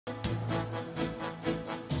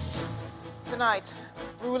tonight,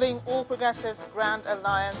 ruling All Progressives Grand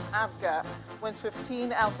Alliance APGA wins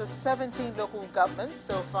 15 out of 17 local governments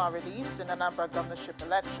so far released in Anambra governorship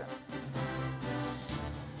election.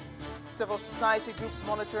 Civil society groups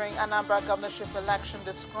monitoring Anambra governorship election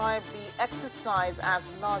describe the exercise as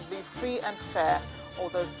largely free and fair,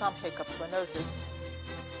 although some hiccups were noticed.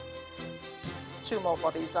 2 more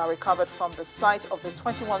bodies are recovered from the site of the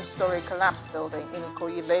 21-story collapsed building in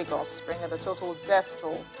Ikoyi, Lagos, bringing the total death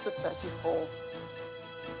toll to 34.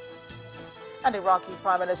 And Iraqi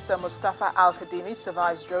Prime Minister Mustafa al-Kadhimi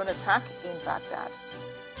survives drone attack in Baghdad.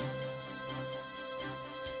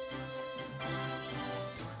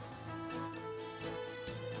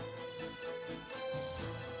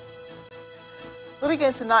 We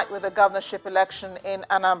begin tonight with the governorship election in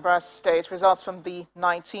Anambra State. Results from the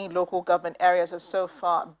 19 local government areas have so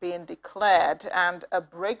far been declared, and a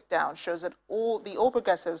breakdown shows that the All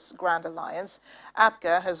Progressives Grand Alliance,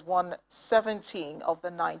 APGA, has won 17 of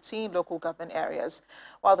the 19 local government areas,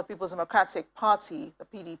 while the People's Democratic Party, the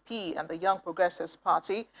PDP, and the Young Progressives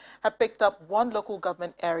Party have picked up 1 local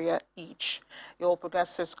government area each. The All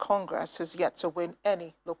Progressives Congress has yet to win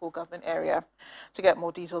any local government area. To get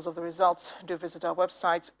more details of the results, do visit our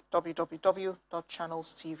website,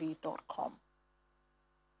 www.channelstv.com.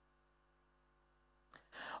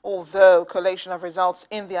 Although collation of results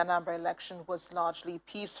in the Anambra election was largely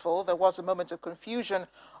peaceful, there was a moment of confusion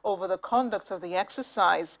over the conduct of the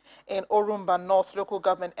exercise in Orumba North local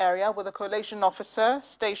government area, with a collation officer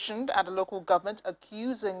stationed at a local government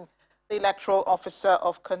accusing the electoral officer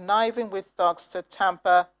of conniving with thugs to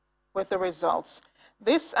tamper with the results.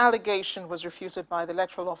 This allegation was refuted by the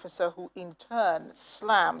electoral officer, who in turn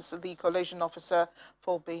slams the collation officer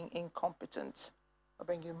for being incompetent. I'll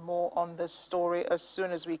bring you more on this story as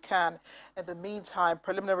soon as we can. In the meantime,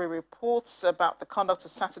 preliminary reports about the conduct of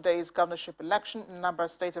Saturday's governorship election in Anambra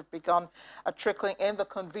State have begun trickling in. The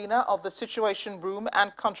convener of the Situation Room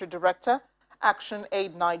and country director, Action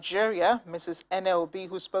Aid Nigeria, Mrs. NLB,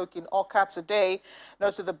 who spoke in Awka today,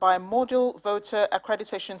 noted the bimodal voter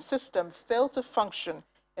accreditation system failed to function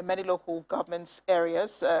in many local governments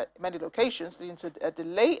areas, many locations, leading to a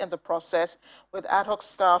delay in the process, with ad hoc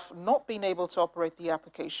staff not being able to operate the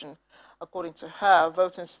application. According to her,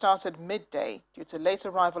 voting started midday due to late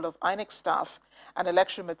arrival of INEC staff and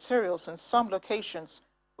election materials in some locations,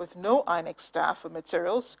 with no INEC staff or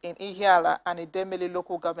materials in Ihiala and Idemili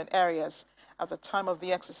local government areas at the time of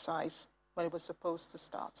the exercise when it was supposed to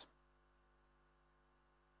start.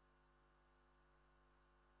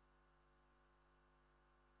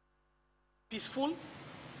 Peaceful.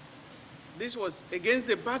 This was against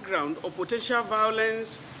the background of potential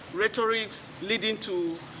violence, rhetorics leading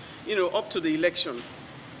to, up to the election.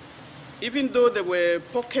 Even though there were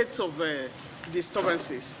pockets of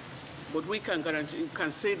disturbances, but we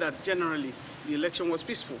can say that generally the election was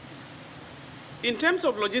peaceful. In terms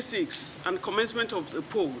of logistics and commencement of the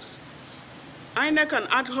polls, INEC and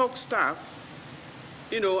ad hoc staff,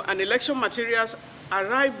 and election materials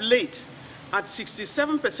arrived late at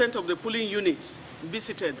 67% of the polling units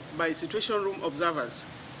visited by Situation Room observers.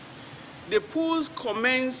 The polls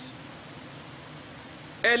commenced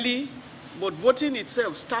early, but voting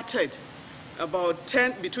itself started about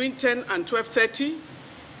between 10 and 12:30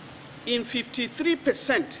 in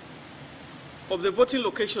 53% of the voting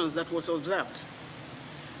locations that was observed.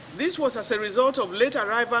 This was as a result of late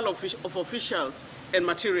arrival of officials and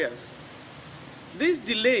materials. These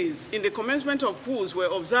delays in the commencement of polls were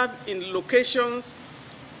observed in locations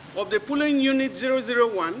of the polling unit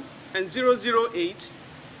 001 and 008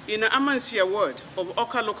 in the Amansia ward of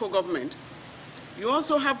Awka local government. You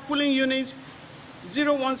also have polling unit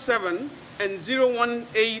 017 and 018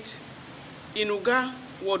 in Uga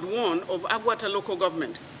ward 1 of Agwata local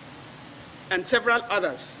government, and several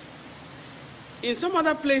others. In some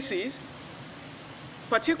other places,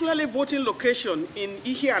 particularly voting location in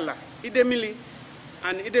Ihiala, Idemili,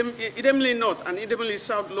 and Idemili North and Idemili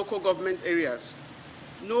South local government areas,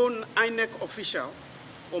 no INEC official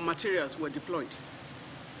or materials were deployed.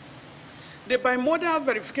 The bimodal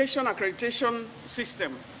verification accreditation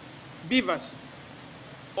system, BVAS,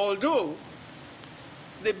 although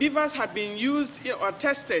the BVAS had been used or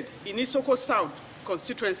tested in Isoko South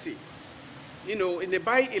constituency, in the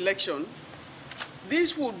by-election,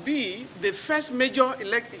 this would be the first major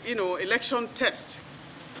election test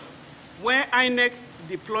where INEC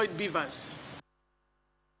deployed BVAS.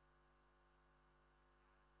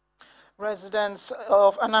 Residents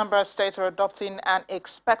of Anambra State are adopting an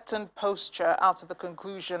expectant posture after the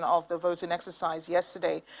conclusion of the voting exercise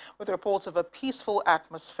yesterday, with reports of a peaceful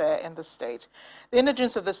atmosphere in the state. The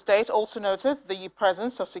indigents of the state also noted the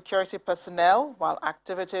presence of security personnel, while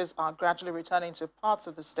activities are gradually returning to parts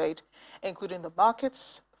of the state, including the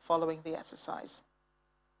markets, following the exercise.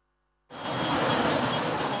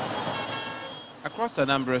 Across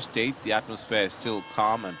Anambra State, the atmosphere is still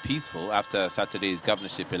calm and peaceful after Saturday's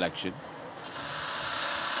governorship election.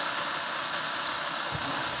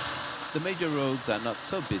 The major roads are not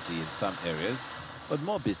so busy in some areas, but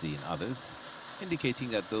more busy in others, indicating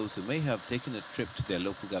that those who may have taken a trip to their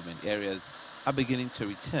local government areas are beginning to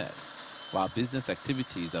return, while business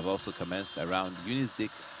activities have also commenced around Unizik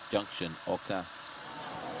Junction, Awka.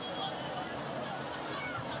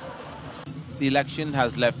 The election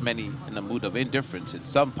has left many in a mood of indifference in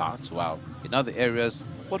some parts, while in other areas,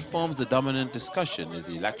 what forms the dominant discussion is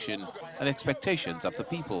the election and expectations of the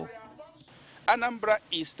people. Anambra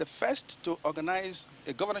is the first to organize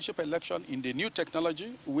a governorship election in the new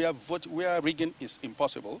technology where rigging is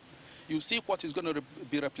impossible. You see what is going to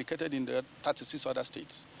be replicated in the 36 other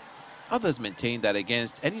states. Others maintain that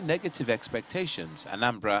against any negative expectations,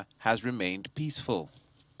 Anambra has remained peaceful.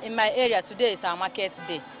 In my area, today is our market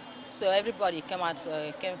day. So everybody came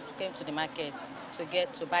to the market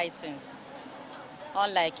to buy things,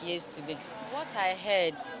 unlike yesterday. What I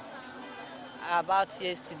heard about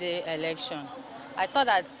yesterday's election, I thought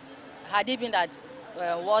that had it been that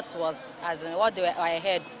what I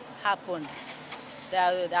heard happened,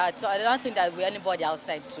 I don't think there will be anybody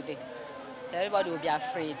outside today. Everybody will be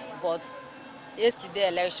afraid. But yesterday's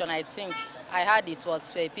election, I think I heard it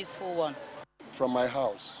was a peaceful one. From my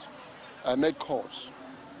house, I made calls,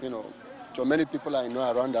 to many people I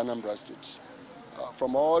know around Anambra State.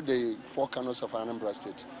 From all the 4 corners of Anambra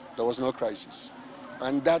State, there was no crisis.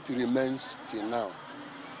 And that remains till now.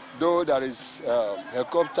 Though there is a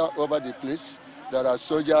helicopter over the place, there are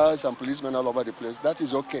soldiers and policemen all over the place, that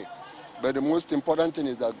is okay. But the most important thing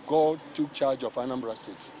is that God took charge of Anambra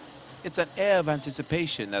State. It's an air of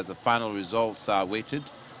anticipation as the final results are awaited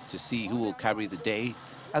to see who will carry the day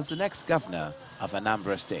as the next governor of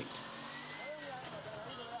Anambra State.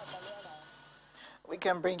 We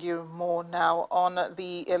can bring you more now on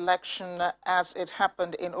the election as it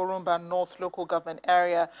happened in Orumba North local government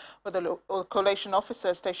area, where the collation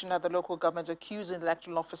officer stationed at the local government accusing the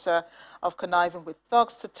electoral officer of conniving with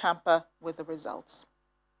thugs to tamper with the results.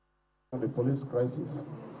 The police crisis.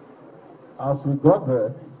 As we got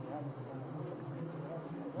there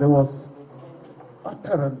was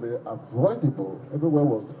apparently avoidable. Everywhere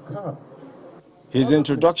was calm. His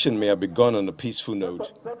introduction may have begun on a peaceful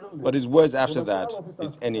note, but his words after that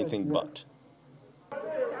is anything but.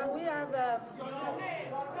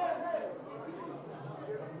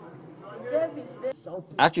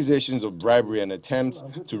 Accusations of bribery and attempts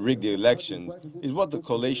to rig the elections is what the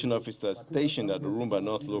collation officer stationed at the Orumba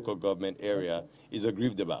North local government area is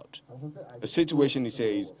aggrieved about. A situation, he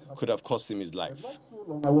says, could have cost him his life.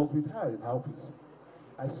 I was with her in her office.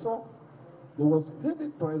 I saw there was heavy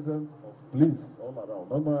presence of police all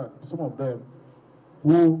around. Some of them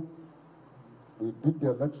who we did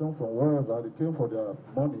the election from wherever they came for their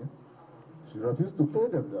money, she refused to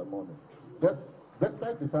pay them their money.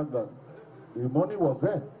 Despite the fact that the money was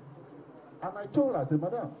there. And I told her, I said,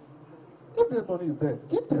 Madam, if this money is there,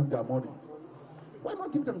 give them their money. Why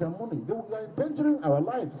not give them their money? They are endangering our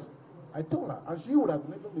lives. I told her, and she would have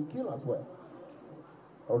even been killed as well.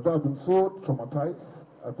 Although I've been so traumatized,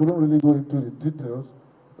 I couldn't really go into the details,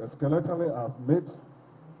 but skeletally I've made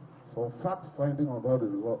some fact-finding about the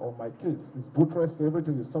result of my case. It's buttressed,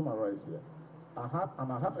 everything is summarized here. I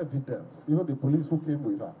have evidence. Even the police who came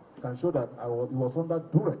with her can show that it was under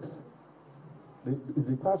duress. If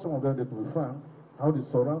they call some of them, they could be frank, how they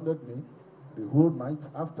surrounded me the whole night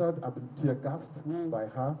after I've been tear-gassed by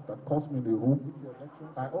her that cost me the room.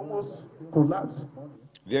 I almost collapsed.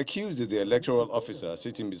 The accused is the electoral officer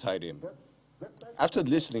sitting beside him. After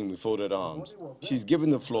listening with folded arms, she's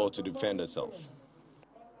given the floor to defend herself.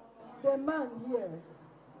 The man here,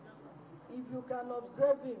 if you can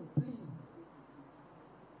observe him, please.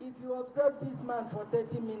 If you observe this man for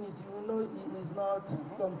 30 minutes, you will know he is not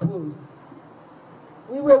composed.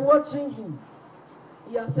 We were watching him.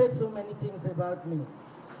 He has said so many things about me.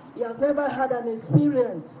 He has never had an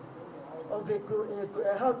experience of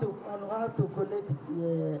how to collect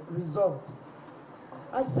results.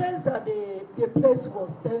 I sensed that the place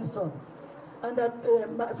was tense up, and that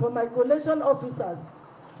for my collation officers,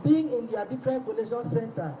 being in their different collation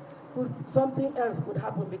center, something else could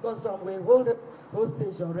happen because some were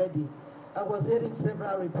hostage already. I was hearing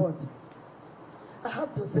several reports. I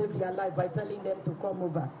have to save their life by telling them to come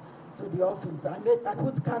over to the office. I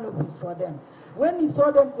put canopies for them. When he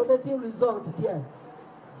saw them collecting results there,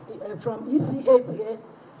 from EC8A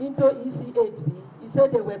into EC8B, he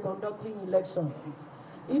said they were conducting election.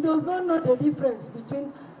 He does not know the difference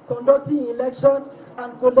between conducting election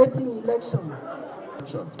and collecting election.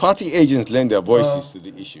 Party agents lend their voices to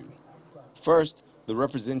the issue. First, the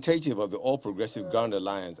representative of the All Progressive Grand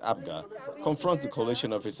Alliance, APGA, confronts the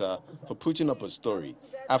collation officer for putting up a story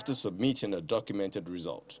after submitting a documented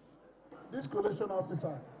result. This collation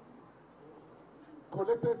officer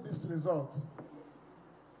collected this result,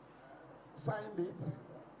 signed it,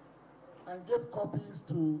 and gave copies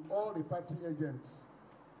to all the party agents.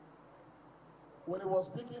 When he was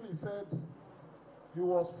speaking, he said he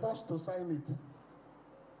was forced to sign it.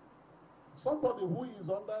 Somebody who is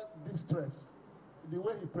under distress, the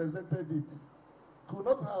way he presented it, could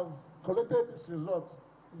not have collected this result.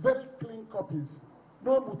 Very clean copies,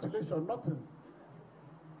 no mutilation, nothing.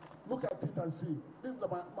 Look at it and see. This is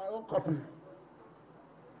my own copy.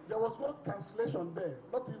 There was no cancellation there,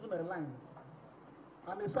 not even a line.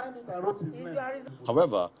 And he signed it and wrote his name.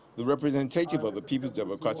 However, the representative of the People's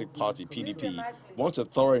Democratic Party, PDP, wants a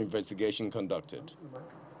thorough investigation conducted.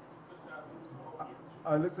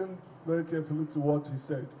 I listened very carefully to what he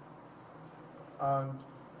said, and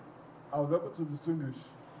I was able to distinguish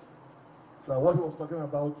that what he was talking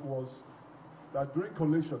about was that during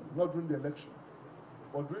collation, not during the election,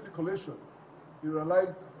 but during the collation, he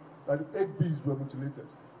realized that the 8Bs were mutilated.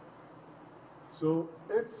 So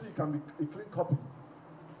 8C can be a clean copy,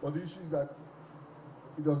 but the issue is that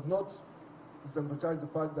it does not disemphasize the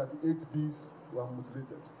fact that the 8Bs were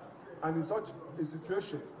mutilated. And in such a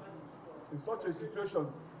situation,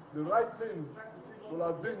 the right thing will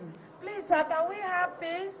have been... Please, sir, can we have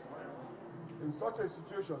peace? In such a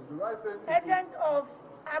situation, the right thing... Agent of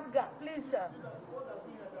APGA, please, sir.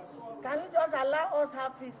 Can you just allow us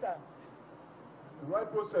have peace, sir? The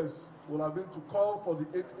right process will have been to call for the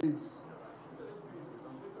 8As.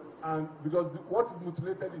 And because what is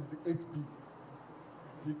mutilated is the 8B.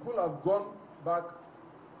 He could have gone back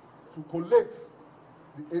to collect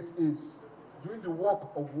the 8As, doing the work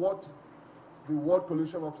of what the ward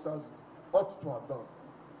collation officers ought to have done.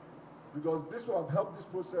 Because this will have helped this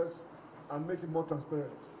process and make it more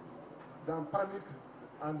transparent than panic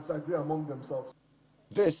and disagree among themselves.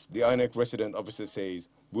 This, the INEC resident officer says,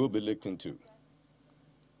 will be looked into.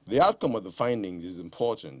 The outcome of the findings is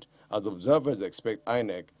important as observers expect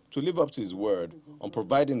INEC to live up to its word on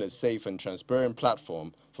providing a safe and transparent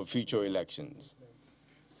platform for future elections.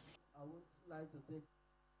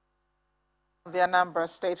 The Anambra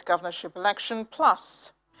State governorship election,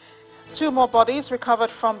 plus 2 more bodies recovered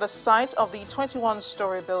from the site of the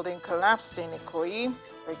 21-story building collapsed in Ikoyi,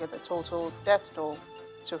 bringing the total death toll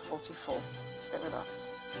to 44. Stay with us.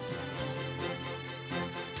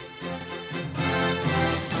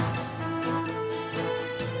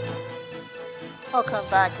 Welcome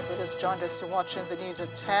back. If you just joined us, you're watching the news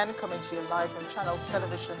at 10, coming to you live from Channels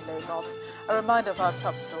Television Lagos. A reminder of our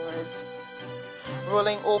top stories.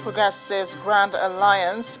 Ruling All Progressives Grand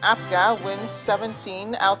Alliance, APGA, wins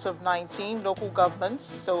 17 out of 19 local governments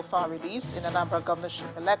so far released in Anambra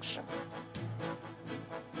governorship election.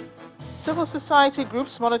 Civil society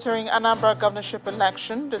groups monitoring Anambra governorship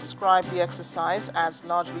election describe the exercise as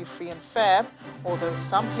largely free and fair, although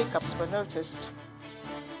some hiccups were noticed.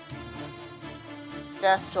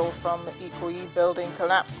 Death toll from Ikoyi building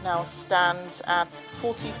collapse now stands at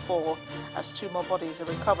 44 as 2 more bodies are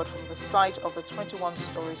recovered from the site of the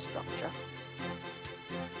 21-story structure.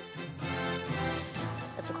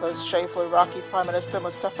 It's a close shave for Iraqi Prime Minister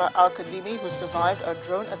Mustafa al-Kadhimi, who survived a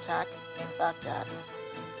drone attack in Baghdad.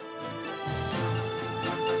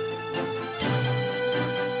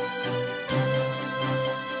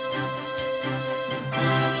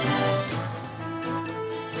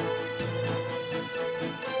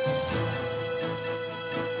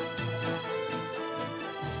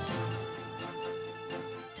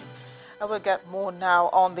 We'll get more now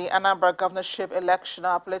on the Anambra governorship election.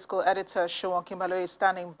 Our political editor, Seun Kimalo, is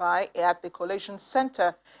standing by at the Collation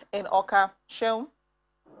Center in Awka. Seun.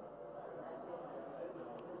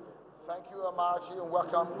 Thank you, Amachi, and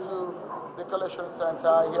welcome to the Collation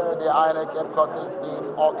Center here at the INEC headquarters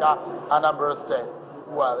in Awka, Anambra State.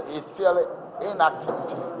 Well, it's still in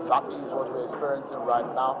activity. That is what we're experiencing right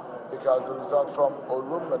now, because the result from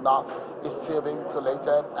Orumba North is still being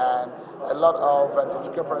collated, and a lot of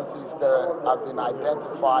discrepancies that have been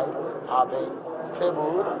identified are being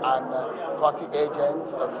tabled, and party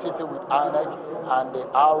agents sitting with INEC and the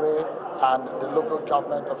RA and the local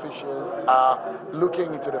government officials are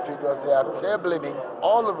looking into the figures. They are tabling it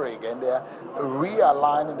all over again. They are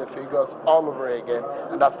realigning the figures all over again,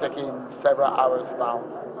 and that's taking several hours now.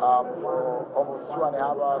 For almost 2.5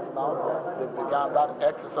 hours now, they began that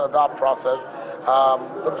exercise, that process.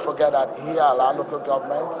 Don't forget that here, our local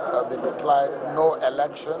government, they declared no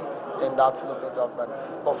election in that local government.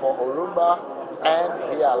 But for Orumba and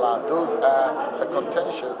Hiala, those are the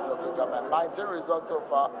contentious local government. 19 results so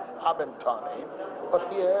far have been turned in. But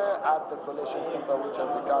here at the Coalition Center, which has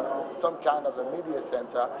become some kind of a media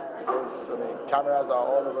center, because cameras are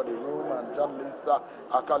all over the room, and journalists,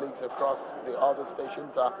 our colleagues across the other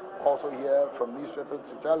stations are also here, from newspapers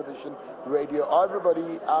to television, radio.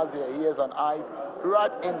 Everybody has their ears and eyes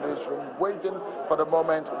right in this room, waiting for the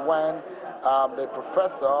moment when the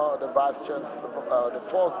professor, the vice chancellor, the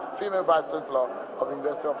first female vice chancellor of the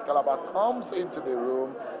University of Calabar comes into the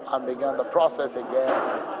room and begin the process again.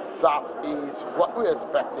 That is what we're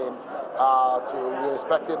expecting. We're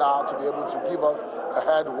expecting now to be able to give us a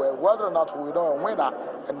headway whether or not we know a winner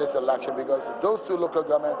in this election, because those two local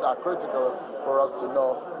governments are critical for us to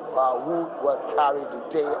know who will carry the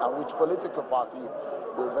day and which political party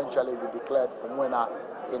will eventually be declared a winner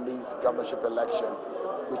in this governorship election,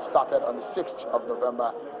 which started on the 6th of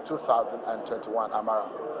November 2021. Amara.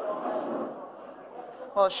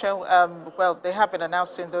 Well, Seun, well, they have been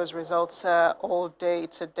announcing those results all day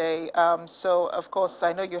today. So, of course,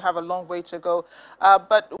 I know you have a long way to go.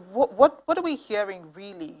 But what are we hearing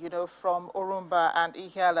really, from Orumba and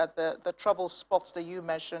Ihiala, the trouble spots that you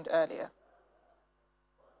mentioned earlier?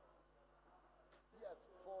 Yes,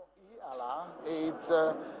 for Ihiala, it's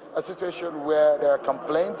a situation where there are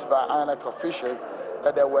complaints by INEC officials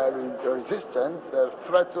that there were resistance,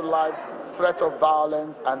 threat to life, threat of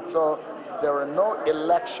violence, and so there were no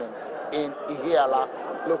elections in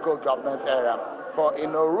Ihiala local government area. For in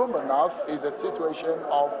Orumba North is a situation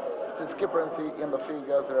of discrepancy in the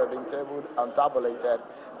figures that have been tabled and tabulated,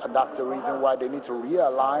 and that's the reason why they need to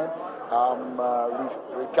realign,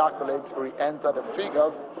 recalculate, re-enter the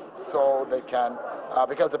figures so they can,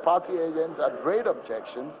 because the party agents had raised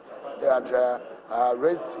objections, they had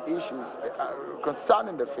raised issues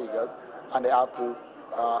concerning the figures, and they have to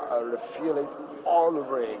refill it all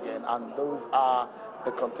over again, and those are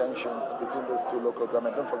the contentions between those two local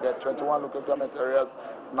governments. Don't forget, 21 local government areas,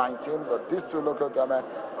 19, but these two local governments,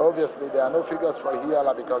 obviously there are no figures for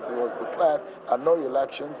Hiala because it was declared and no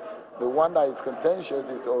elections. The one that is contentious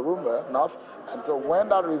is Orumba North, and so when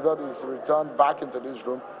that result is returned back into this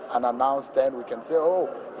room and announced, then we can say, oh,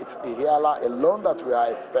 it's Hiala alone that we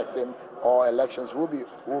are expecting, or elections will be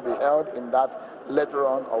held in that later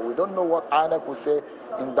on, or we don't know what INEC will say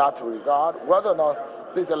in that regard, whether or not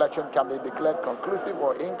this election can be declared conclusive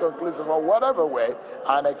or inconclusive, or whatever way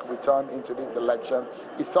INEC return into this election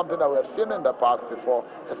is something that we have seen in the past before,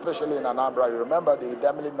 especially in Anambra. You remember the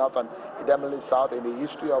Idemili North and Idemili South in the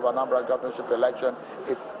history of Anambra governorship election.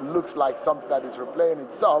 It looks like something that is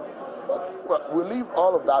replaying itself, but we'll leave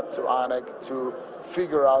all of that to INEC to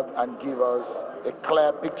figure out and give us a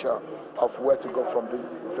clear picture of where to go from this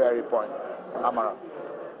very point. Amara.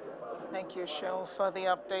 Thank you, Seun, for the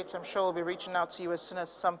updates. I'm sure we'll be reaching out to you as soon as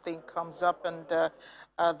something comes up and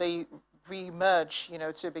they re-emerge,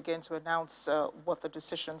 to begin to announce what the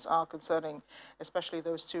decisions are concerning, especially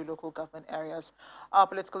those two local government areas. Our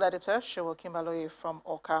political editor, Seun Kimbaloye from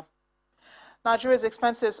Awka. Nigeria's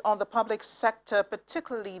expenses on the public sector,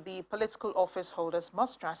 particularly the political office holders,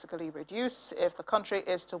 must drastically reduce if the country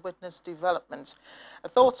is to witness development. The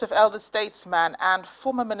thoughts of elder statesman and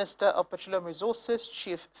former Minister of Petroleum Resources,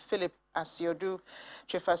 Chief Philip Asiodu.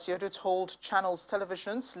 Chief Asiodu told Channels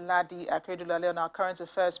Television's Ladi Akedulale on our current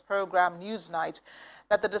affairs program Newsnight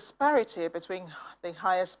that the disparity between the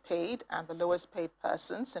highest paid and the lowest paid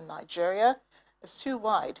persons in Nigeria is too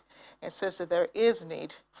wide. It says that there is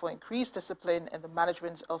need for increased discipline in the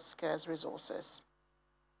management of scarce resources.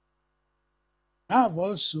 I have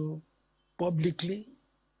also publicly,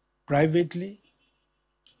 privately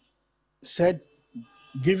said,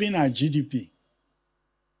 given our GDP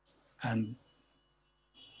and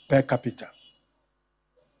per capita,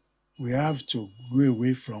 we have to go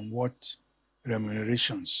away from what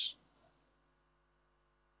remunerations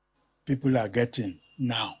people are getting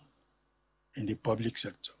now in the public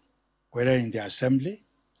sector, whether in the assembly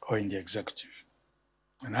or in the executive.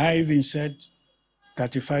 And I even said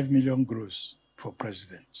 35 million gross for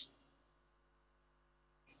president.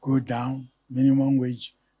 Go down, minimum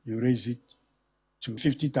wage, you raise it to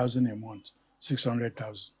 50,000 a month,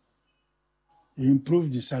 600,000. You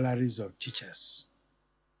improve the salaries of teachers.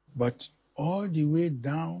 But all the way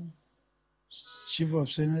down, Chief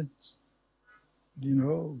of Senate,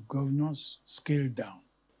 governors scaled down.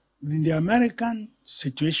 In the American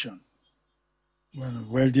situation, well,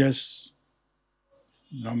 wealthiest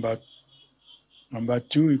number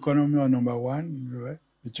two economy or number one,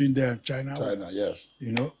 between them and China. China, yes.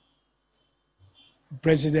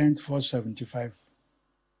 President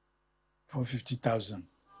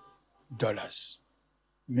 $450,000.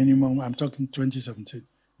 Minimum, I'm talking 2017,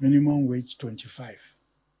 minimum wage 25.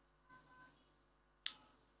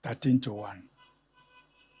 13-1.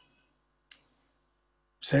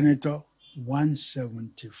 Senator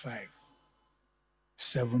 175.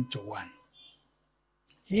 7-1.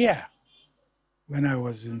 Here, when I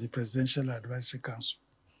was in the Presidential Advisory Council,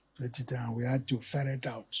 we had to ferret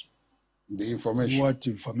out the information. What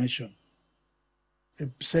information? A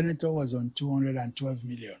senator was on 212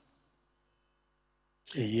 million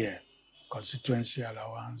a year, constituency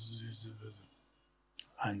allowance,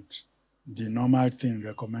 and the normal thing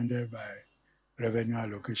recommended by revenue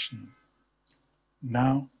allocation.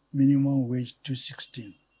 Now, minimum wage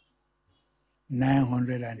 216,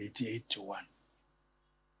 988-1.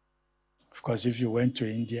 Of course, if you went to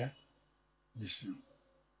India,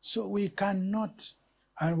 so we cannot.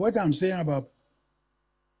 And what I'm saying about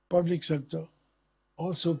public sector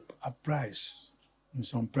also applies in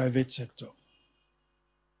some private sector.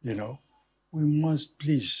 We must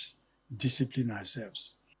please discipline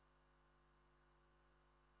ourselves.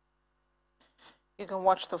 You can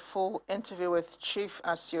watch the full interview with Chief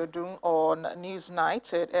Asiodun on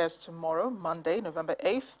Newsnight. It airs tomorrow, Monday, November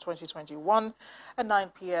 8th, 2021, at 9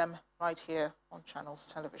 p.m. right here on Channels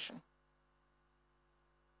Television.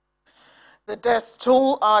 The death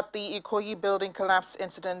toll at the Ikoyi building collapse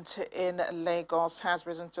incident in Lagos has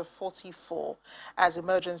risen to 44 as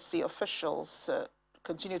emergency officials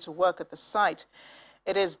continue to work at the site.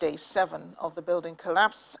 It is day 7 of the building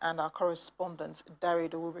collapse, and our correspondent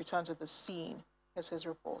Darido will return to the scene. Here's his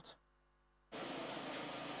report.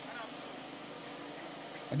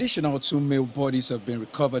 Additional 2 male bodies have been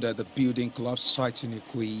recovered at the building collapse site in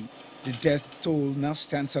Ikoyi. The death toll now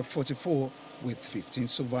stands at 44, with 15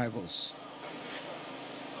 survivors.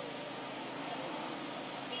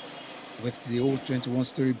 With the old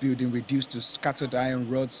 21-story building reduced to scattered iron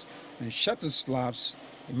rods and shattered slabs,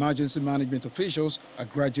 emergency management officials are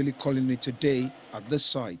gradually calling it a day at this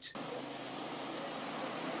site.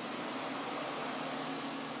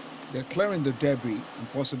 They're clearing the debris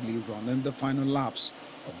and possibly running the final laps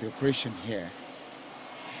of the operation here.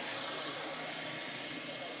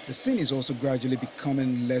 The scene is also gradually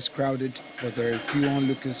becoming less crowded, but there are a few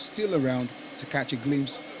onlookers still around to catch a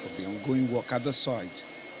glimpse of the ongoing work at the site.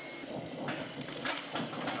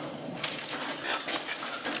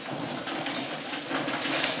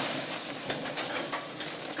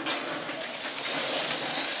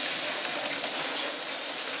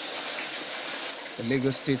 The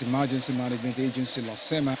Lagos State Emergency Management Agency,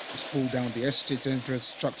 LASEMA, has pulled down the estate entrance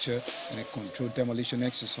structure in a controlled demolition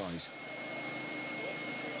exercise.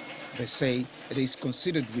 They say it is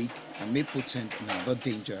considered weak and may portend another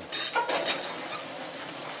danger.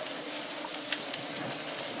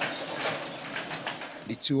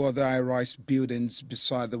 The 2 other high-rise buildings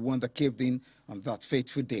beside the one that caved in on that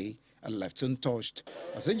fateful day are left untouched,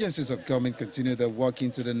 as agencies of government continue their work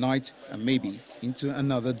into the night and maybe into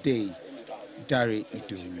another day. Dari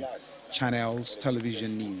Idu, Channels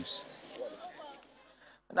Television News.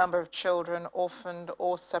 The number of children orphaned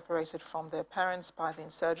or separated from their parents by the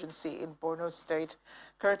insurgency in Borno State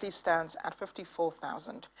currently stands at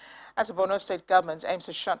 54,000. As the Borno State government aims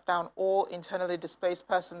to shut down all internally displaced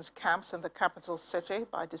persons camps in the capital city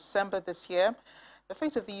by December this year, the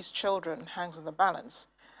fate of these children hangs in the balance.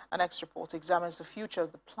 An next report examines the future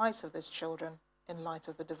of the plight of these children in light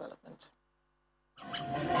of the development.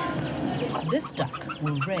 This duck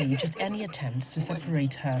will rage at any attempt to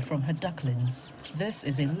separate her from her ducklings. This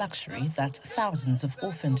is a luxury that thousands of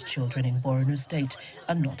orphaned children in Borno State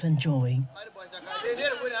are not enjoying.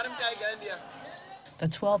 The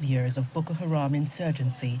 12 years of Boko Haram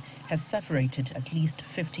insurgency has separated at least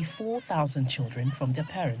 54,000 children from their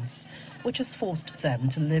parents, which has forced them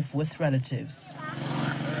to live with relatives.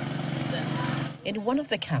 In one of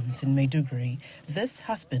the camps in Maiduguri, this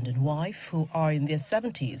husband and wife, who are in their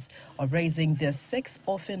 70s, are raising their 6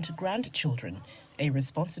 orphaned grandchildren, a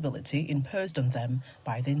responsibility imposed on them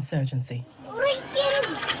by the insurgency.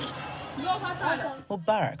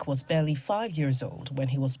 Mubarak was barely 5 years old when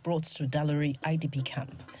he was brought to Dalori IDP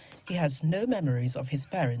camp. He has no memories of his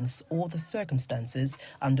parents or the circumstances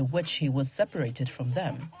under which he was separated from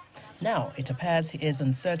them. Now it appears he is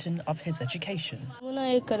uncertain of his education.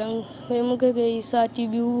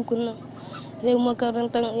 sai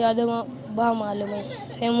makarantar ya zama ba malamai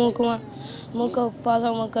sai mun kuma muka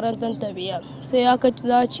fasa makarantar tafiya sai aka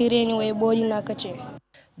za a cire ni wai bodi na kace.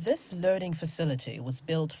 This learning facility was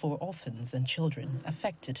built for orphans and children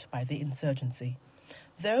affected by the insurgency.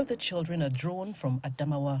 Though the children are drawn from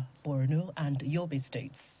Adamawa, Borno and Yobe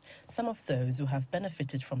states, some of those who have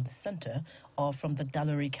benefited from the center are from the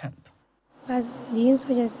Dalori camp. As the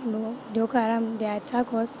insurgents, Boko Haram, they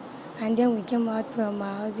attack us, and then we came out from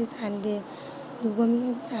our houses, and the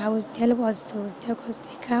government would tell us to take us to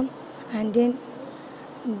the camp, and then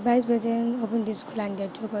Vice President opened the school and they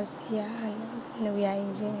took us here, and now we are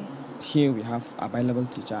enjoying. Here we have available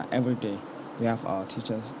teacher every day. We have our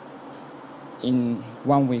teachers. In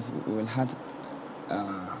 1 week, we will have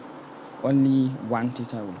only one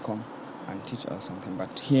teacher will come and teach us something.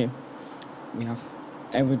 But here, we have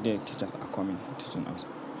every day teachers are coming teaching us.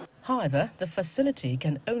 However, the facility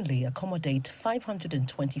can only accommodate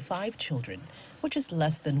 525 children, which is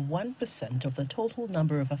less than 1% of the total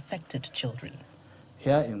number of affected children.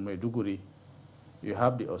 Here in Maiduguri, you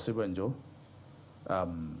have the Osibanjo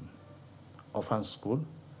Orphan School.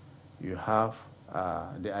 You have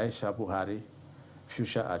the Aisha Buhari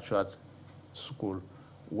Future Achwat School,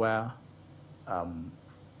 where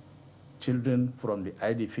children from the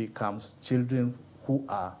IDP camps, children who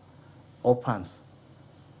are orphans,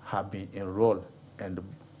 have been enrolled, and the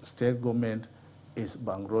state government is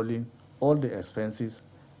bankrolling all the expenses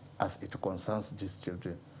as it concerns these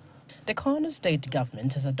children. The Kano state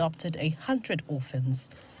government has adopted 100 orphans,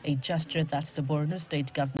 a gesture that the Borno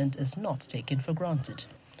state government is not taking for granted.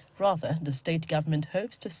 Rather, the state government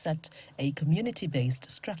hopes to set a community-based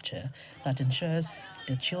structure that ensures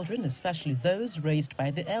the children, especially those raised by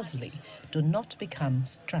the elderly, do not become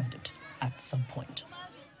stranded at some point.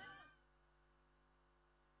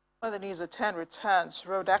 When the news at 10 returns,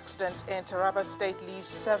 road accident in Taraba State leaves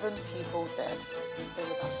 7 people dead. Stay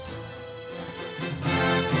with us.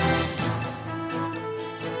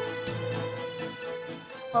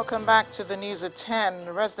 Welcome back to the news at 10.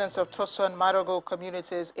 Residents of Toso and Marogo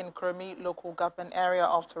communities in Kurmi local government area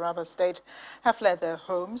of Taraba State have fled their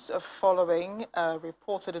homes following a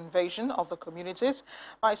reported invasion of the communities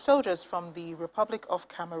by soldiers from the Republic of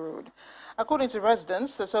Cameroon. According to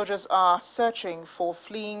residents, the soldiers are searching for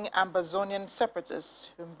fleeing Ambazonian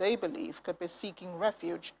separatists whom they believe could be seeking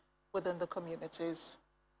refuge within the communities.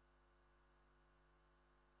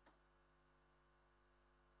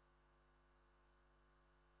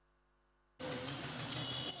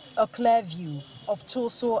 A clear view of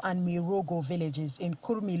Toso and Mirogo villages in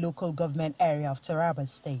Kurmi local government area of Taraba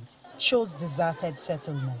State shows deserted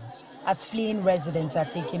settlements as fleeing residents are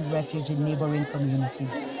taking refuge in neighboring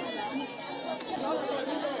communities.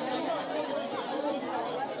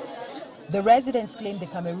 The residents claim the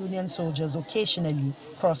Cameroonian soldiers occasionally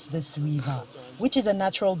cross this river, which is a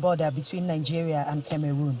natural border between Nigeria and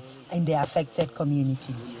Cameroon in the affected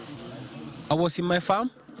communities. I was in my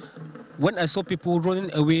farm when I saw people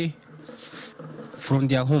running away from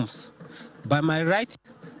their homes. By my right,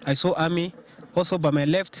 I saw army. Also by my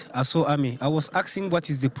left, I saw army. I was asking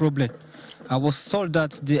what is the problem. I was told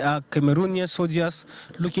that they are Cameroonian soldiers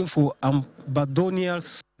looking for Ambazonian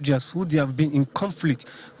soldiers who they have been in conflict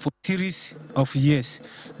for series of years.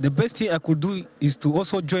 The best thing I could do is to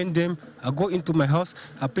also join them. I go into my house,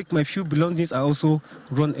 I pick my few belongings, I also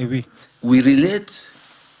run away. We relate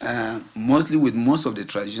mostly with most of the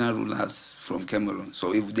traditional rulers from Cameroon.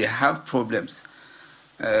 So if they have problems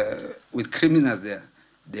with criminals there,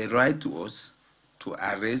 they write to us to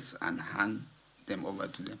arrest and hand them over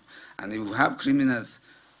to them. And if we have criminals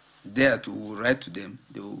there to write to them,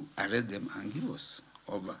 they will arrest them and give us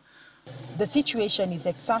over. The situation is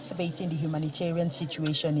exacerbating the humanitarian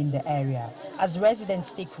situation in the area as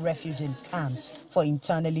residents take refuge in camps for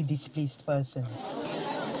internally displaced persons.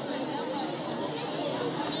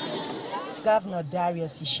 Governor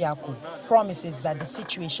Darius Ishaku promises that the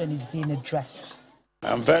situation is being addressed.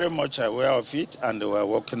 I'm very much aware of it and we're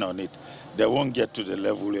working on it. They won't get to the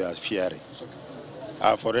level we are fearing.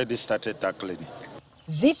 I've already started tackling it.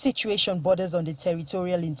 This situation borders on the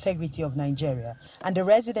territorial integrity of Nigeria, and the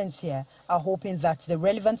residents here are hoping that the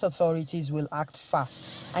relevant authorities will act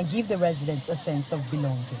fast and give the residents a sense of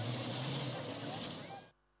belonging.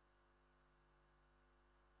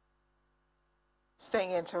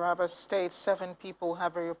 Staying in Taraba State, 7 people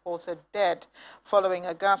have been reported dead following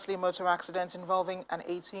a ghastly motor accident involving an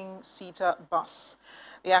 18-seater bus.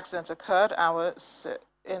 The accident occurred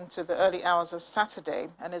into the early hours of Saturday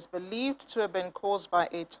and is believed to have been caused by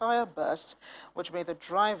a tire burst, which made the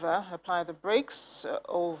driver apply the brakes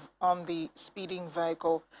on the speeding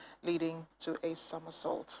vehicle, leading to a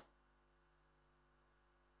somersault.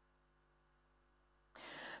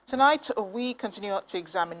 Tonight, we continue to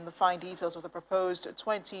examine the fine details of the proposed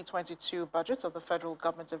 2022 budget of the federal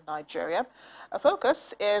government of Nigeria. A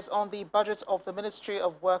focus is on the budget of the Ministry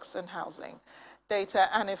of Works and Housing. Data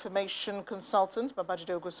and information consultant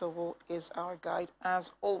Babajide Ogusowo is our guide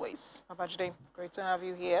as always. Babajide, great to have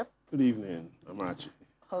you here. Good evening, Amarachi.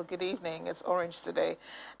 Oh, good evening. It's orange today.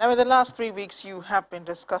 Now, in the last 3 weeks, you have been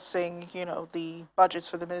discussing, the budgets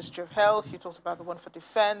for the Ministry of Health. You talked about the one for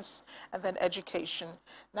defense and then education.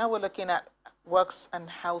 Now we're looking at works and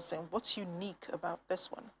housing. What's unique about this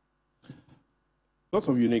one? Lots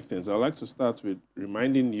of unique things. I'd like to start with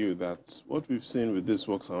reminding you that what we've seen with this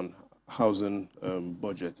works on housing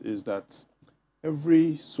budget is that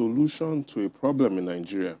every solution to a problem in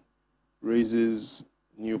Nigeria raises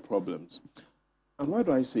new problems. And why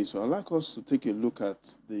do I say so? I'd like us to take a look at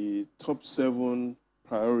the top 7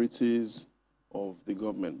 priorities of the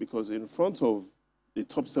government, because in front of the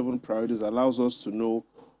top 7 priorities allows us to know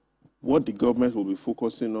what the government will be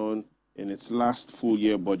focusing on in its last full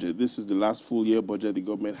year budget. This is the last full year budget the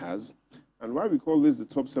government has. And why we call this the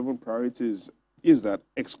top 7 priorities is that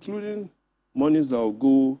excluding monies that will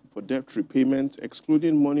go for debt repayment,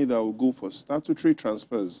 excluding money that will go for statutory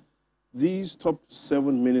transfers, these top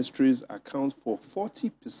 7 ministries account for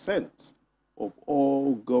 40% of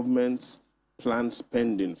all government's planned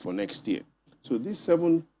spending for next year. So these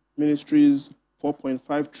 7 ministries,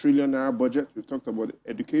 4.5 trillion naira budget. We've talked about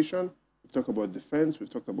education, we've talked about defense, we've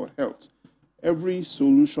talked about health. Every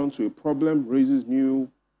solution to a problem raises new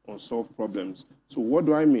unsolved problems. So what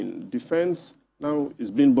do I mean? Defense now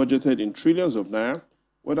is being budgeted in trillions of naira.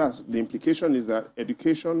 The implication is that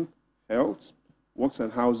education, health, works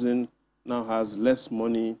and housing now has less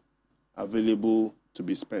money available to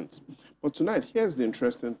be spent. But tonight, here's the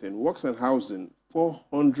interesting thing. Works and housing,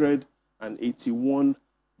 481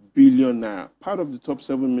 billion naira. Part of the top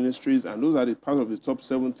 7 ministries, and those are the part of the top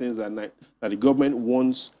 7 things that the government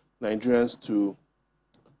wants Nigerians to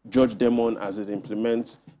judge them on as it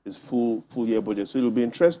implements its full year budget. So it'll be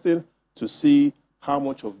interesting to see how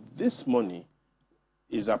much of this money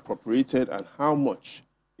is appropriated and how much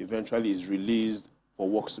eventually is released for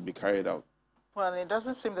works to be carried out. Well, it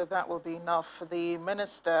doesn't seem that that will be enough. The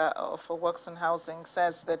Minister for Works and Housing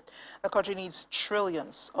says that the country needs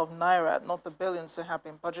trillions of naira, not the billions that have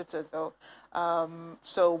been budgeted, though.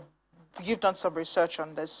 So you've done some research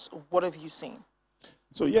on this. What have you seen?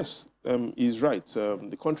 So yes, he's right.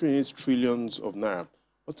 The country needs trillions of naira.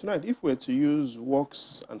 But tonight, if we're to use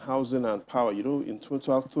works and housing and power, in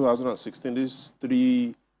 2016, these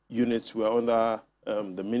 3 units were under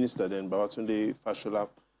the minister then, Babatunde Fashola.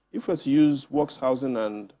 If we're to use works, housing,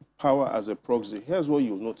 and power as a proxy, here's what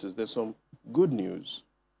you'll notice. There's some good news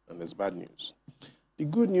and there's bad news. The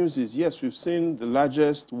good news is, yes, we've seen the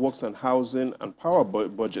largest works and housing and power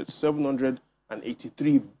budget,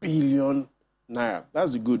 783 billion naira.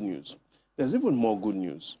 That's the good news. There's even more good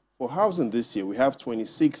news. For housing this year, we have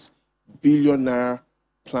 26 billion naira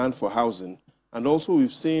planned for housing. And also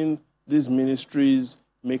we've seen these ministries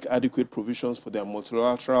make adequate provisions for their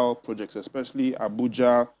multilateral projects, especially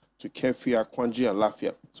Abuja to Kefi, Kwanji, and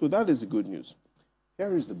Lafia. So that is the good news.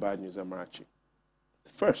 Here is the bad news, Amarachi.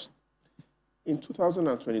 First, in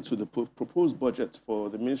 2022, the proposed budget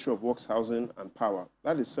for the Ministry of Works, Housing, and Power,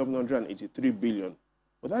 that is 783 billion,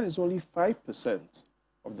 but that is only 5%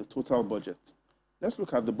 of the total budget. Let's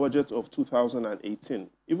look at the budget of 2018.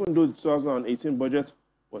 Even though the 2018 budget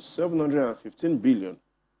was 715 billion,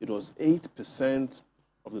 it was 8%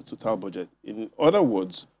 of the total budget. In other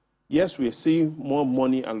words, yes, we see more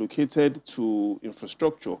money allocated to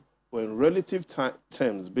infrastructure, but in relative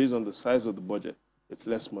terms, based on the size of the budget, it's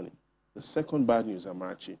less money. The second bad news,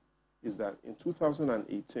 Amarachi, is that in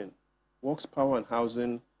 2018, Works, Power, and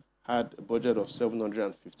Housing had a budget of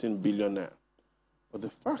 715 billion naira. But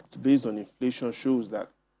the fact based on inflation shows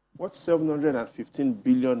that what 715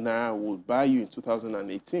 billion naira will buy you in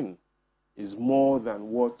 2018 is more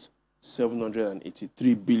than what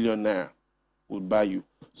 783 billion naira will buy you.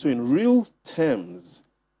 So in real terms,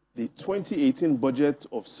 the 2018 budget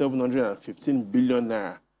of 715 billion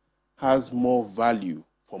naira has more value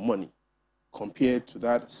for money compared to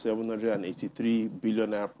that 783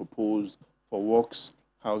 billion naira proposed for works,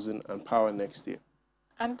 housing, and power next year.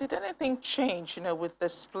 And did anything change, with the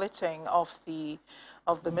splitting of the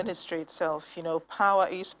ministry itself? Power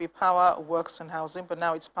used to be power, works, and housing, but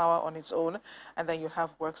now it's power on its own, and then you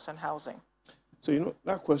have works and housing. So,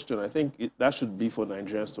 that question, I think that should be for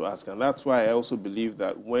Nigerians to ask. And that's why I also believe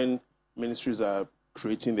that when ministries are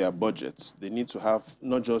creating their budgets, they need to have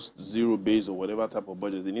not just zero-based or whatever type of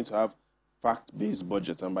budget, they need to have fact-based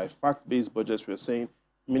budgets. And by fact-based budgets, we're saying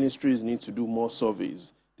ministries need to do more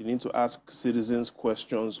surveys. They need to ask citizens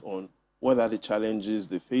questions on what are the challenges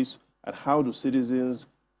they face and how do citizens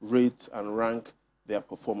rate and rank their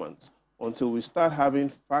performance. Until we start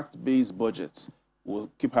having fact-based budgets, we'll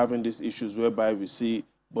keep having these issues whereby we see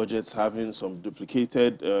budgets having some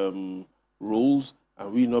duplicated roles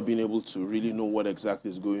and we not being able to really know what exactly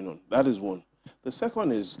is going on. That is one. The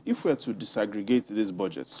second is, if we're to disaggregate these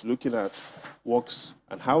budgets, looking at works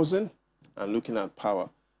and housing and looking at power,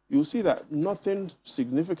 you'll see that nothing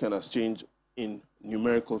significant has changed in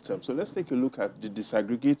numerical terms. So let's take a look at the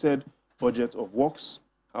disaggregated budget of works,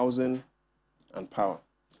 housing, and power.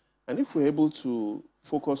 And if we're able to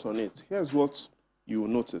focus on it, here's what you will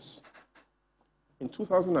notice. In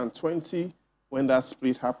 2020, when that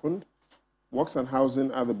split happened, works and housing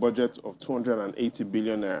had a budget of 280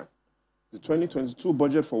 billion naira. The 2022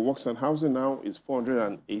 budget for works and housing now is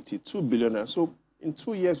 482 billion naira. So in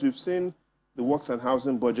 2 years, we've seen the works and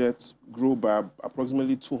housing budgets grow by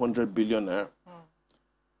approximately 200 billion naira.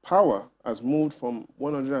 Power has moved from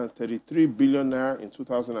 133 billion naira in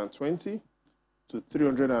 2020 to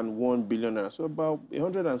 301 billion naira, so about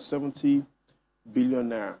 170 billion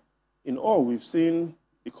naira. In all, we've seen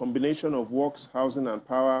a combination of works, housing, and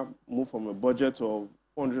power move from a budget of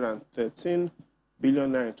 413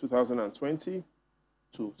 billion naira in 2020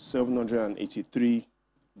 to 783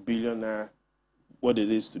 billion naira, what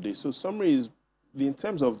it is today. So summary is, in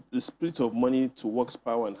terms of the split of money to works,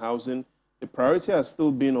 power, and housing, the priority has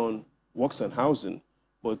still been on works and housing,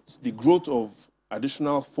 but the growth of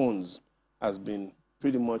additional funds has been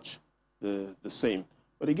pretty much the same.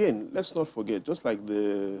 But again, let's not forget, just like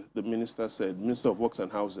the minister said, Minister of Works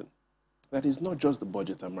and Housing, that is not just the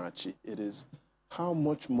budget, Amarachi. It is how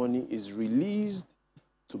much money is released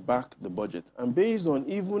to back the budget. And based on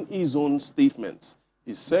even his own statements,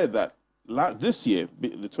 he said that this year, the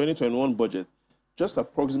 2021 budget, just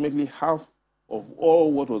approximately half of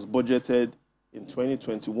all what was budgeted in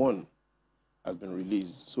 2021 has been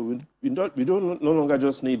released. So we don't no longer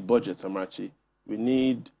just need budgets, Amarachi. We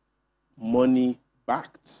need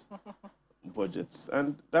money-backed budgets.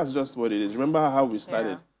 And that's just what it is. Remember how we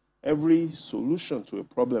started? Yeah. Every solution to a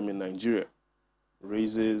problem in Nigeria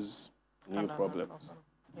raises new problems.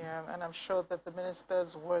 Yeah, and I'm sure that the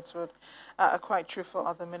minister's words are quite true for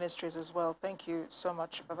other ministries as well. Thank you so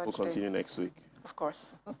much, Babajide. We'll continue next week. Of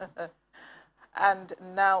course. And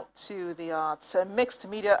now to the arts. A mixed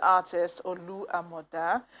media artist, Olu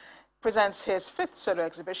Amoda, presents his 5th solo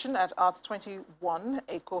exhibition at Art 21,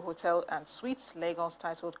 Eco Hotel and Suites, Lagos,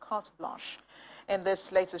 titled Carte Blanche. In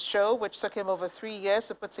this latest show, which took him over 3 years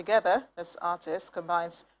to put together, this artist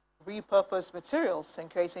combines repurposed materials in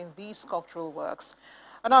creating these sculptural works.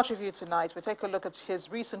 On Art Review tonight, we take a look at his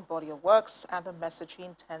recent body of works and the message he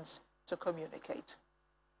intends to communicate.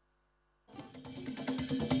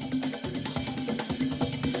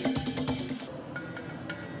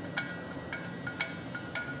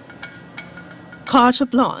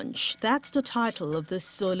 Carte Blanche, that's the title of this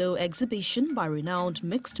solo exhibition by renowned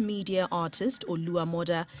mixed media artist Olu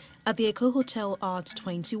Amoda at the Eco Hotel Art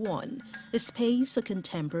 21, a space for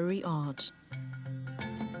contemporary art.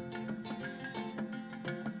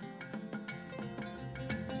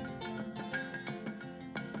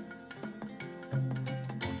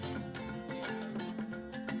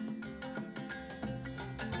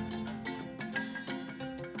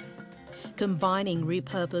 Combining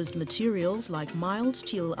repurposed materials like mild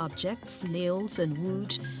steel objects, nails and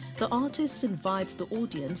wood, the artist invites the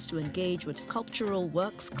audience to engage with sculptural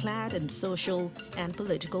works clad in social and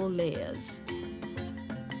political layers.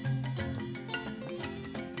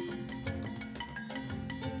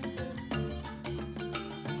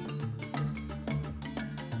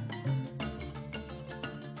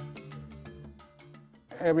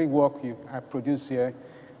 Every work I produce here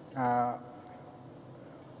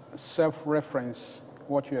self-reference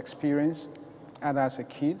what you experience either as a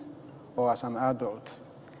kid or as an adult.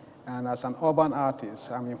 And as an urban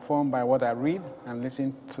artist, I'm informed by what I read and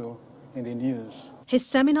listen to in the news. His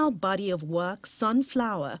seminal body of work,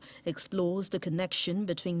 Sunflower, explores the connection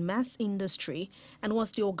between mass industry and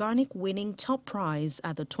was the organic winning top prize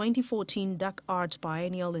at the 2014 Dark Art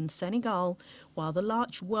Biennial in Senegal, while the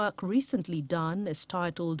large work recently done is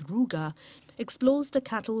titled Ruga, explores the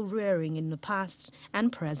cattle rearing in the past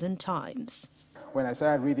and present times. When I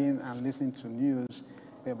started reading and listening to news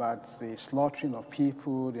about the slaughtering of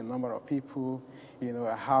people, the number of people,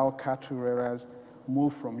 how cattle rearers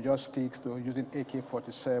move from just sticks to using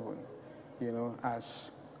AK-47,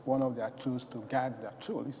 as one of their tools to guard their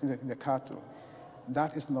tool, the cattle.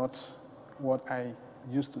 That is not what I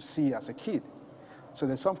used to see as a kid. So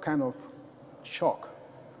there's some kind of shock.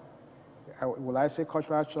 will I say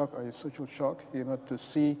cultural shock or a social shock, to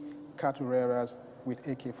see cattle rearers with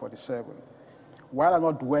AK-47. While I'm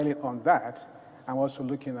not dwelling on that, I'm also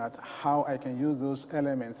looking at how I can use those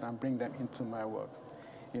elements and bring them into my work.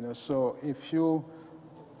 So if you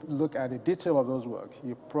look at the detail of those work,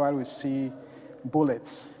 you probably will see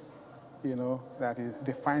bullets, that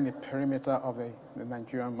define the perimeter of the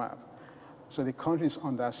Nigerian map. So the country is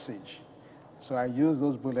under siege. So I use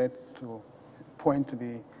those bullets to point to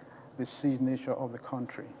the siege nature of the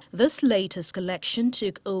country. This latest collection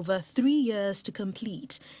took over 3 years to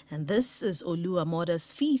complete, and this is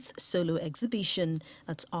Oluwamoda's 5th solo exhibition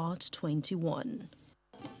at Art 21.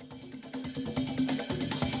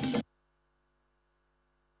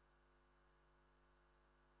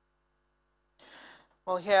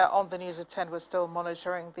 Well, here on the News at 10, we're still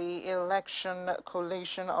monitoring the election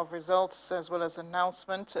collation of results as well as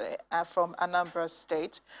announcement from Anambra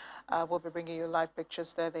State. We'll be bringing you live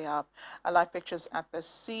pictures. There they are. Live pictures at the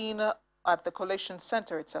scene, at the collation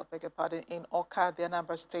center itself, beg your pardon, in Awka, the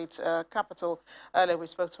Anambra State capital. Earlier, we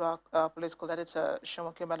spoke to our political editor,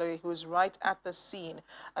 Seun Okemaloye, who is right at the scene,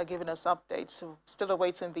 giving us updates. So still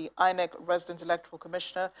awaiting the INEC Resident Electoral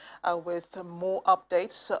Commissioner with more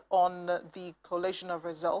updates on the collation of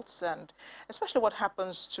results, and especially what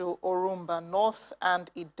happens to Orumba North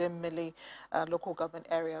and Idemili local government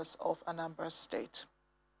areas of Anambra State.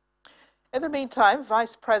 In the meantime,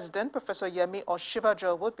 Vice President Professor Yemi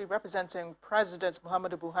Osinbajo would be representing President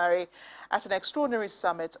Muhammadu Buhari at an extraordinary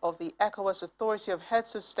summit of the ECOWAS Authority of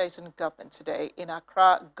Heads of State and Government today in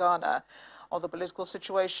Accra, Ghana, on the political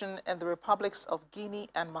situation in the republics of Guinea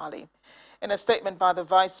and Mali. In a statement by the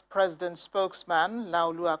Vice President's spokesman,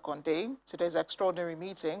 Laolu Akonde, today's extraordinary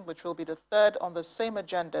meeting, which will be the third on the same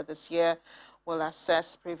agenda this year, will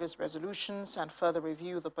assess previous resolutions and further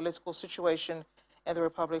review the political situation in the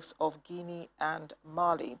republics of Guinea and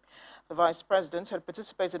Mali. The Vice President had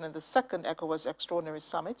participated in the second ECOWAS Extraordinary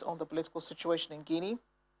Summit on the political situation in Guinea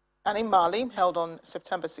and in Mali, held on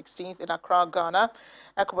September 16th in Accra, Ghana.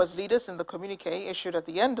 ECOWAS leaders in the communique issued at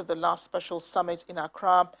the end of the last special summit in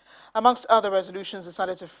Accra, amongst other resolutions,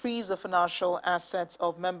 decided to freeze the financial assets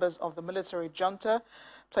of members of the military junta,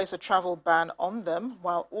 place a travel ban on them,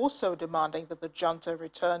 while also demanding that the junta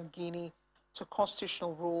return Guinea to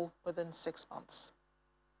constitutional rule within 6 months.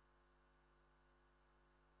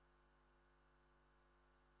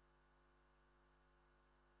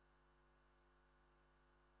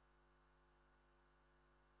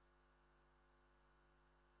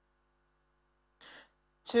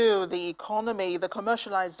 To the economy, the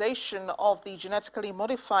commercialization of the genetically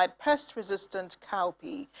modified pest-resistant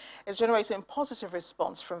cowpea is generating positive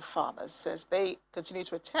response from farmers as they continue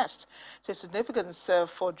to attest to its significance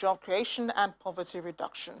for job creation and poverty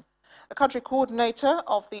reduction. The country coordinator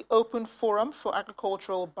of the Open Forum for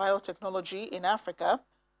Agricultural Biotechnology in Africa,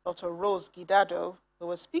 Dr. Rose Gidado, who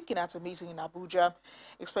was speaking at a meeting in Abuja,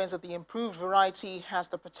 explains that the improved variety has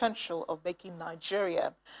the potential of making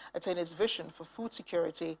Nigeria attain its vision for food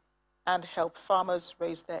security and help farmers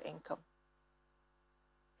raise their income.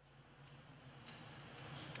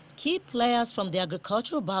 Key players from the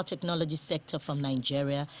agricultural biotechnology sector from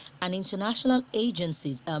Nigeria and international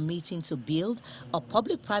agencies are meeting to build a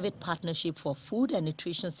public-private partnership for food and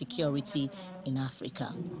nutrition security in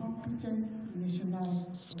Africa.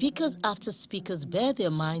 Speakers after speakers bear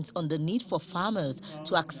their minds on the need for farmers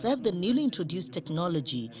to accept the newly introduced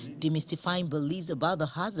technology, demystifying beliefs about the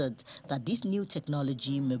hazards that this new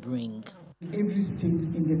technology may bring. Every state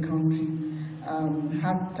in the country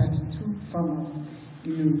has 32 farmers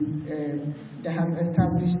that has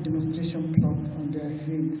established demonstration plots on their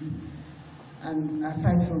fields, and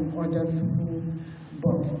aside from others who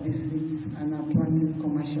bought the seeds and are planting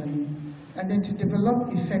commercially, and then to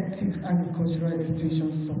develop effective agricultural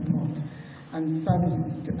extension support and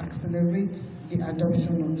services to accelerate the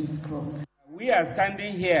adoption of this crop. We are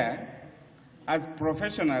standing here as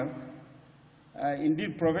professionals,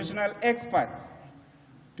 indeed professional experts,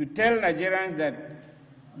 to tell Nigerians that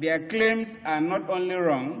their claims are not only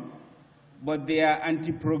wrong, but they are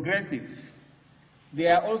anti-progressive. They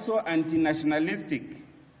are also anti-nationalistic,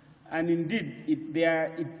 and indeed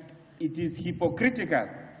it is hypocritical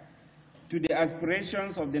to the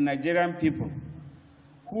aspirations of the Nigerian people,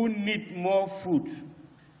 who need more food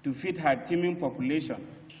to feed her teeming population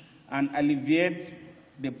and alleviate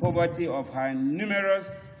the poverty of her numerous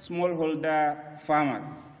smallholder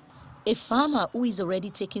farmers. A farmer who is already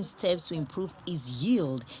taking steps to improve his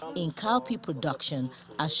yield in cowpea production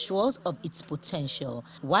assures of its potential,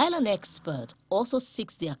 while an expert also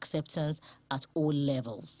seeks the acceptance at all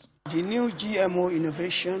levels. The new GMO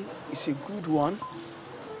innovation is a good one.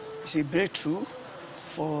 It's a breakthrough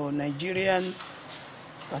for Nigerian,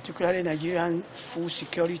 particularly Nigerian food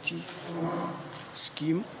security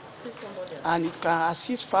scheme, and it can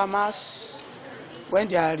assist farmers when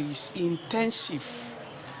there is intensive,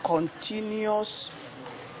 continuous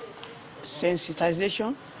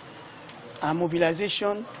sensitization and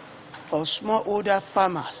mobilization of smallholder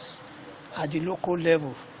farmers at the local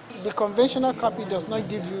level. The conventional cropping does not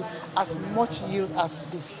give you as much yield as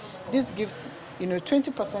this. This gives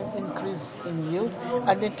 20% increase in yield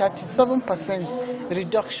and then 37%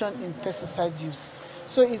 reduction in pesticide use.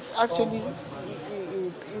 So it's actually,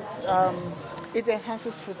 it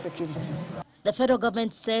enhances food security. The federal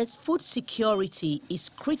government says food security is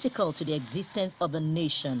critical to the existence of the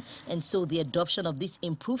nation, and so the adoption of this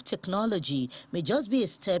improved technology may just be a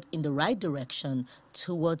step in the right direction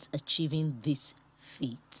towards achieving this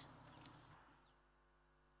feat.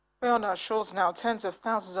 On our shores now, tens of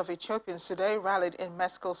thousands of Ethiopians today rallied in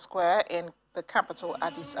Meskel Square in the capital,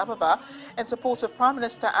 Addis Ababa, in support of Prime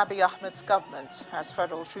Minister Abiy Ahmed's government, as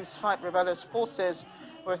federal troops fight rebellious forces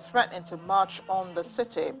were threatening to march on the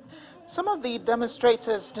city. Some of the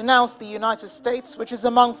demonstrators denounced the United States, which is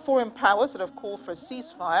among foreign powers that have called for a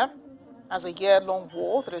ceasefire, as a year-long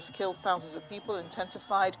war that has killed thousands of people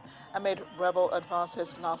intensified amid rebel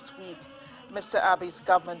advances last week. Mr. Abiy's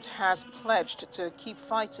government has pledged to keep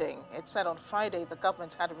fighting. It said on Friday the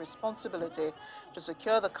government had a responsibility to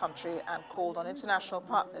secure the country and called on international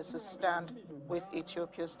partners to stand with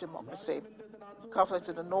Ethiopia's democracy. Conflict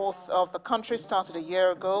in the north of the country started a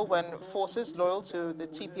year ago when forces loyal to the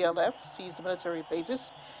TPLF seized military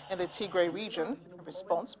bases in the Tigray region. In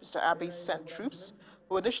response, Mr. Abiy sent troops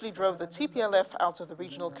who initially drove the TPLF out of the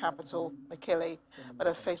regional capital, Mekele, but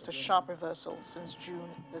have faced a sharp reversal since June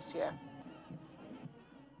this year.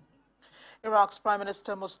 Iraq's Prime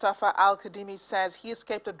Minister Mustafa al-Kadhimi says he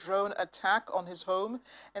escaped a drone attack on his home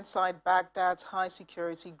inside Baghdad's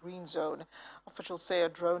high-security green zone. Officials say a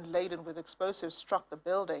drone laden with explosives struck the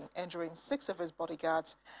building, injuring 6 of his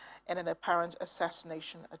bodyguards in an apparent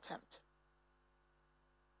assassination attempt.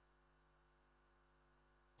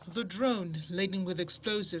 The drone laden with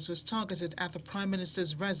explosives was targeted at the Prime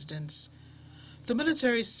Minister's residence. The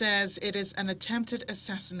military says it is an attempted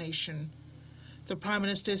assassination. The Prime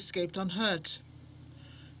Minister escaped unhurt.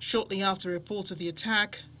 Shortly after reports of the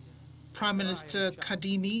attack, Prime Minister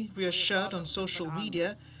Kadhimi reassured on social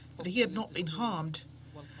media that he had not been harmed.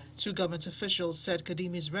 2 government officials said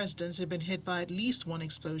Kadhimi's residence had been hit by at least 1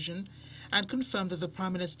 explosion and confirmed that the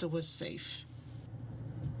Prime Minister was safe.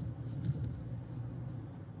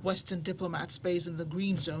 Western diplomats based in the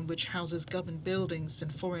Green Zone, which houses government buildings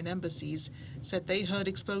and foreign embassies, said they heard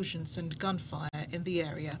explosions and gunfire in the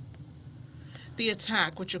area. The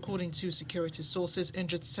attack, which according to security sources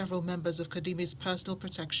injured several members of Kadhimi's personal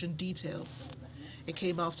protection detail. It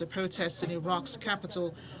came after protests in Iraq's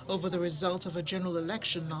capital over the result of a general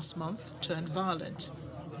election last month turned violent.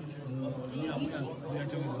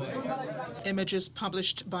 Images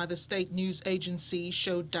published by the state news agency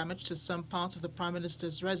showed damage to some part of the Prime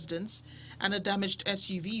Minister's residence and a damaged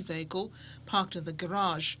SUV vehicle parked in the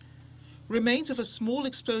garage. Remains of a small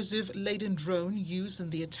explosive-laden drone used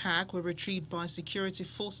in the attack were retrieved by security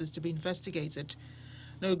forces to be investigated.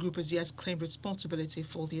 No group has yet claimed responsibility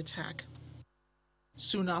for the attack.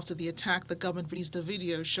 Soon after the attack, the government released a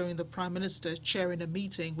video showing the Prime Minister chairing a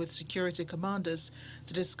meeting with security commanders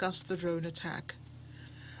to discuss the drone attack.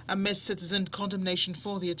 Amidst citizen condemnation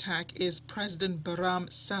for the attack is President Barham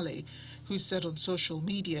Saleh, who said on social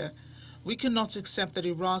media, "We cannot accept that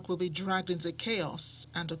Iraq will be dragged into chaos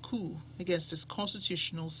and a coup against its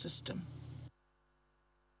constitutional system."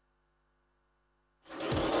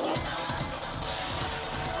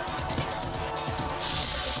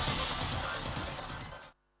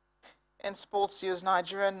 In sports news,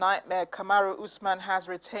 Nigerian nightmare Kamaru Usman has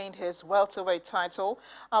retained his welterweight title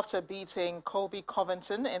after beating Colby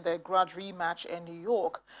Covington in their grudge rematch in New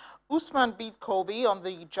York. Usman beat Colby on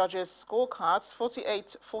the judges' scorecards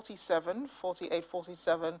 48-47,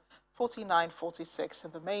 48-47, 49-46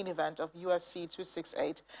 in the main event of UFC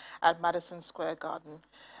 268 at Madison Square Garden.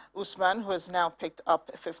 Usman, who has now picked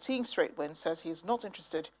up 15 straight wins, says he is not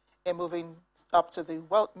interested in moving up to the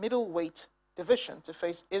middleweight division to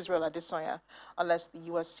face Israel Adesanya unless the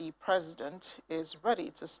UFC president is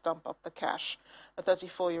ready to stump up the cash. The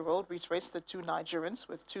 34-year-old reiterates that 2 Nigerians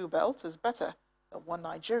with 2 belts is better than 1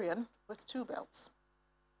 Nigerian with 2 belts.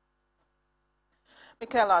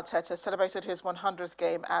 Mikel Arteta celebrated his 100th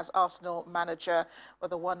game as Arsenal manager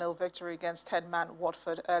with a 1-0 victory against 10-man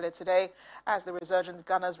Watford earlier today as the resurgent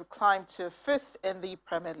Gunners climbed to 5th in the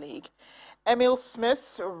Premier League. Emil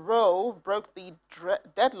Smith-Rowe broke the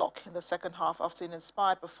deadlock in the second half after an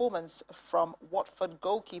inspired performance from Watford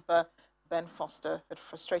goalkeeper Ben Foster. It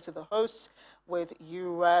frustrated the hosts with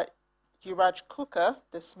Juraj Kuka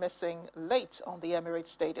dismissing late on the Emirates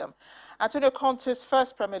Stadium. Antonio Conte's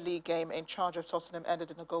first Premier League game in charge of Tottenham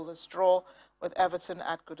ended in a goalless draw with Everton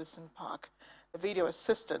at Goodison Park. The video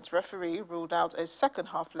assistant referee ruled out a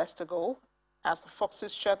second-half Leicester goal as the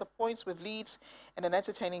Foxes shared the points with Leeds in an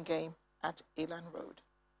entertaining game at Elan Road.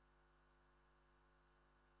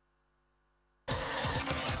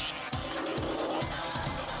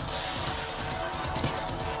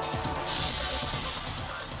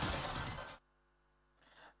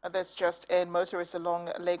 This just in, motorists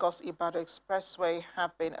along Lagos-Ibadan Expressway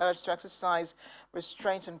have been urged to exercise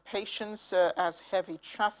restraint and patience as heavy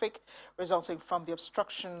traffic resulting from the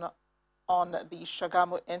obstruction on the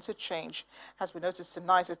Shagamu interchange has been noticed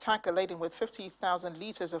tonight. A tanker laden with 50,000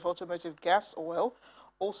 litres of automotive gas oil,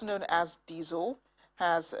 also known as diesel,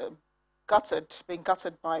 has been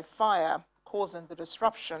gutted by fire, causing the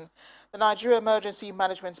disruption. The Nigeria Emergency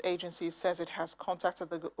Management Agency says it has contacted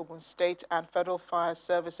the Ogun State and Federal Fire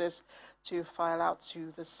Services to file out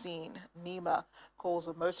to the scene. NEMA calls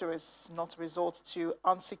on motorists not to resort to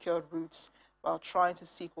unsecured routes while trying to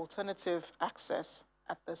seek alternative access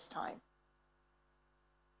at this time.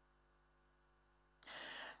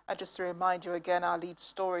 And just to remind you again, our lead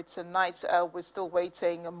story tonight, we're still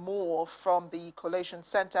waiting more from the Collation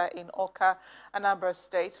Center in Awka, Anambra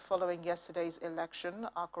State, following yesterday's election.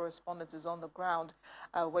 Our correspondent is on the ground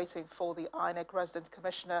waiting for the INEC resident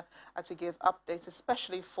commissioner to give updates,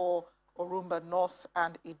 especially for Orumba North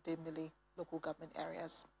and Idemili local government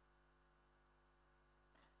areas.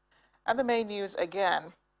 And the main news again.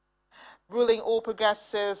 Ruling All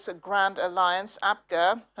Progressives Grand Alliance,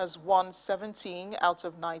 APGA, has won 17 out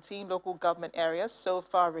of 19 local government areas so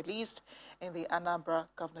far released in the Anambra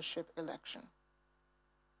governorship election.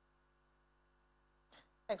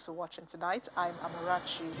 Thanks for watching tonight. I'm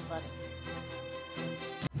Amarachi Bani.